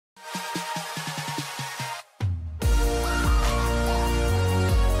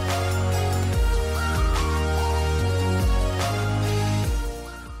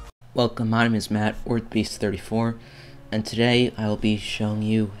Welcome, my name is Matt, or DaBeast34, and today I will be showing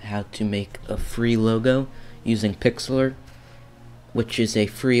you how to make a free logo using Pixlr, which is a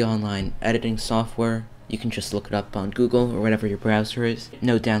free online editing software. You can just look it up on Google or whatever your browser is.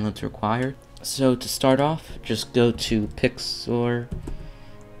 No downloads required. So to start off, just go to Pixlr.com,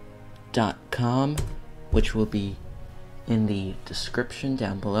 which will be in the description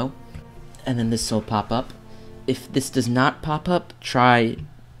down below, and then this will pop up. If this does not pop up, try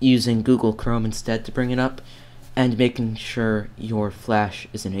using Google Chrome instead to bring it up, and making sure your Flash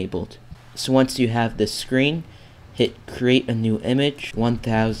is enabled. So once you have this screen, hit create a new image,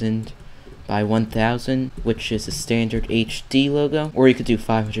 1000 by 1000, which is a standard HD logo, or you could do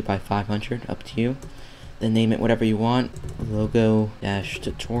 500 by 500, up to you. Then name it whatever you want,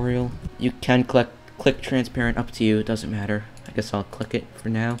 logo-tutorial. You can click transparent, up to you, it doesn't matter. I guess I'll click it for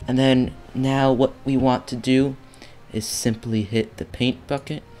now. And then now what we want to do is simply hit the paint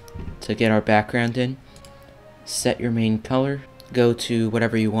bucket to get our background in. Set your main color, go to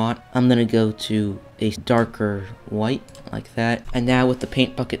whatever you want. I'm gonna go to a darker white, like that. And now with the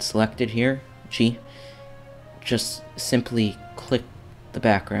paint bucket selected here, G, just simply click the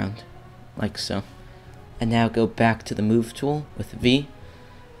background, like so. And now go back to the move tool with V,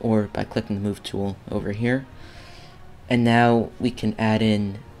 or by clicking the move tool over here. And now we can add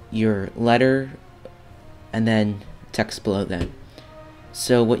in your letter and then text below that.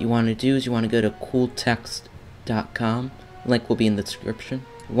 So what you want to do is you want to go to cooltext.com. Link will be in the description.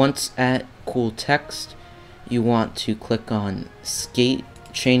 Once at cool text, you want to click on skate.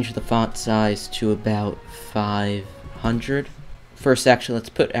 Change the font size to about 500. First, actually, let's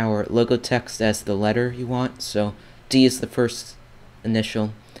put our logo text as the letter you want. So D is the first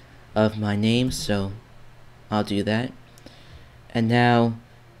initial of my name, so I'll do that. And now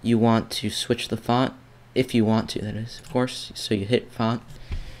you want to switch the font, if you want to, that is, of course. So you hit font.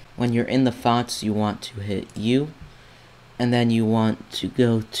 When you're in the fonts, you want to hit U, and then you want to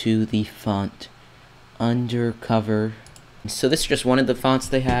go to the font undercover. So this is just one of the fonts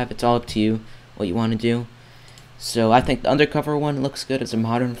they have. It's all up to you what you want to do. So I think the undercover one looks good as a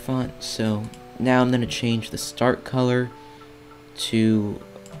modern font. So now I'm going to change the start color to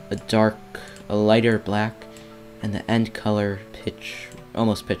a lighter black, and the end color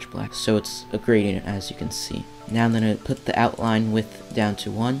almost pitch black, so it's a gradient, as you can see. Now I'm going to put the outline width down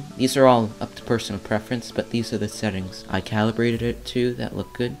to 1. These are all up to personal preference, but these are the settings I calibrated it to that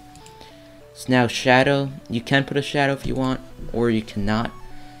look good. So now shadow, you can put a shadow if you want, or you cannot.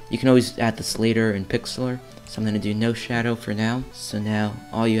 You can always add this later in Pixlr, so I'm going to do no shadow for now. So now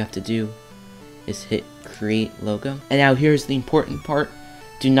all you have to do is hit create logo. And now here's the important part.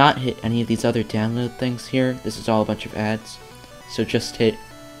 Do not hit any of these other download things here. This is all a bunch of ads. So just hit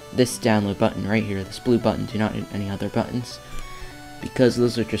this download button right here, this blue button. Do not hit any other buttons, because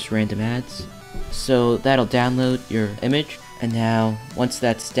those are just random ads. So that'll download your image. And now once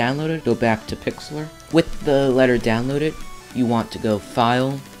that's downloaded, go back to Pixlr. With the letter downloaded, you want to go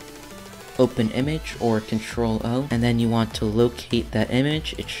File, Open Image, or Control-O, and then you want to locate that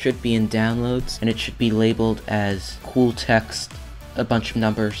image. It should be in Downloads, and it should be labeled as cool text, a bunch of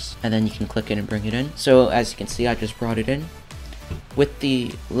numbers, and then you can click it and bring it in. So as you can see, I just brought it in. With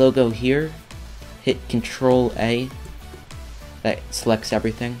the logo here, hit Control-A, that selects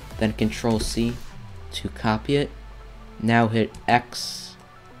everything, then Control-C to copy it. Now hit X,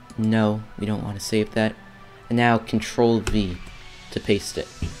 no, we don't want to save that, and now Control-V to paste it.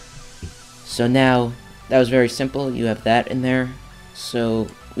 So now, that was very simple, you have that in there, so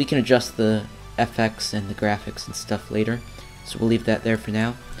we can adjust the FX and the graphics and stuff later, so we'll leave that there for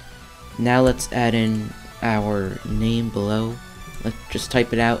now. Now let's add in our name below. Let's just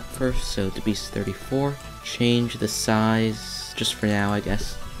type it out first, so DaBeast34. Change the size, just for now I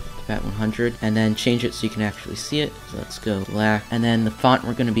guess, to about 100, and then change it so you can actually see it. So let's go black, and then the font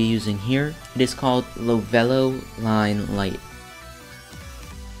we're going to be using here, it is called Lovello Line Light.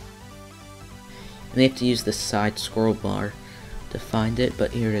 And we have to use the side scroll bar to find it,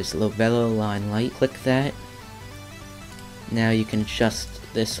 but here it is, Lovello Line Light. Click that. Now you can adjust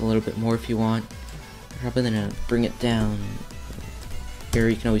this a little bit more if you want. I'm probably going to bring it down. Here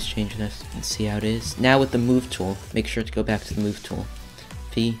you can always change this and see how it is. Now with the move tool, make sure to go back to the move tool.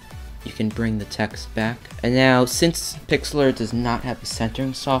 P, you can bring the text back. And now since Pixlr does not have a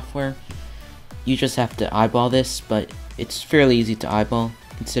centering software, you just have to eyeball this, but it's fairly easy to eyeball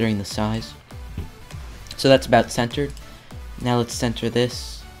considering the size. So that's about centered. Now let's center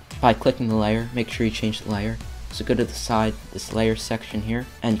this by clicking the layer. Make sure you change the layer. So go to the side, this layer section here,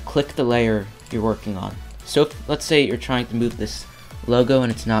 and click the layer you're working on. So if, let's say you're trying to move this logo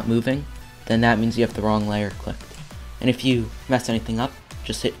and it's not moving, then that means you have the wrong layer clicked. And if you mess anything up,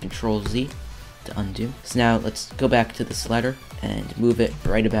 just hit Control Z to undo. So now let's go back to this letter and move it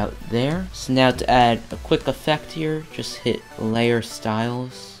right about there. So now to add a quick effect here, just hit Layer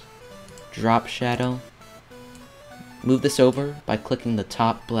Styles, Drop Shadow. Move this over by clicking the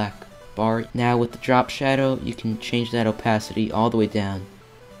top black bar. Now with the drop shadow, you can change that opacity all the way down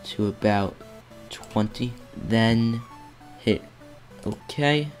to about 20. Then hit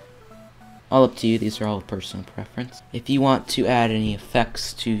OK. All up to you, these are all personal preference. If you want to add any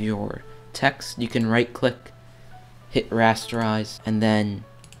effects to your text, you can right click, hit rasterize, and then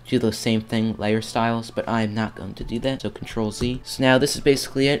do the same thing, layer styles, but I'm not going to do that, so Control Z. So now this is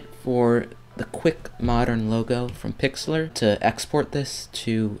basically it for the quick modern logo from Pixlr. To export this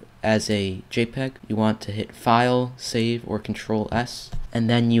to as a JPEG, you want to hit File, Save, or Control S, and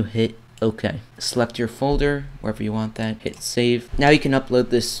then you hit OK. Select your folder, wherever you want that, hit Save. Now you can upload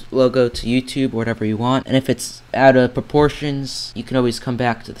this logo to YouTube, whatever you want, and if it's out of proportions, you can always come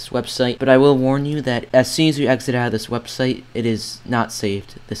back to this website, but I will warn you that as soon as you exit out of this website, it is not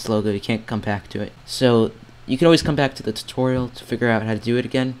saved, this logo, you can't come back to it. So you can always come back to the tutorial to figure out how to do it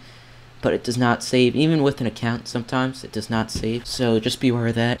again, but it does not save. Even with an account, sometimes it does not save, so just be aware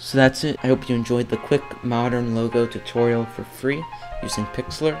of that. So that's it. I hope you enjoyed the quick modern logo tutorial for free using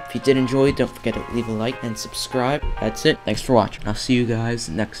Pixlr. If you did enjoy, don't forget to leave a like and subscribe. That's it. Thanks for watching. I'll see you guys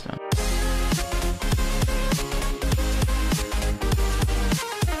next time.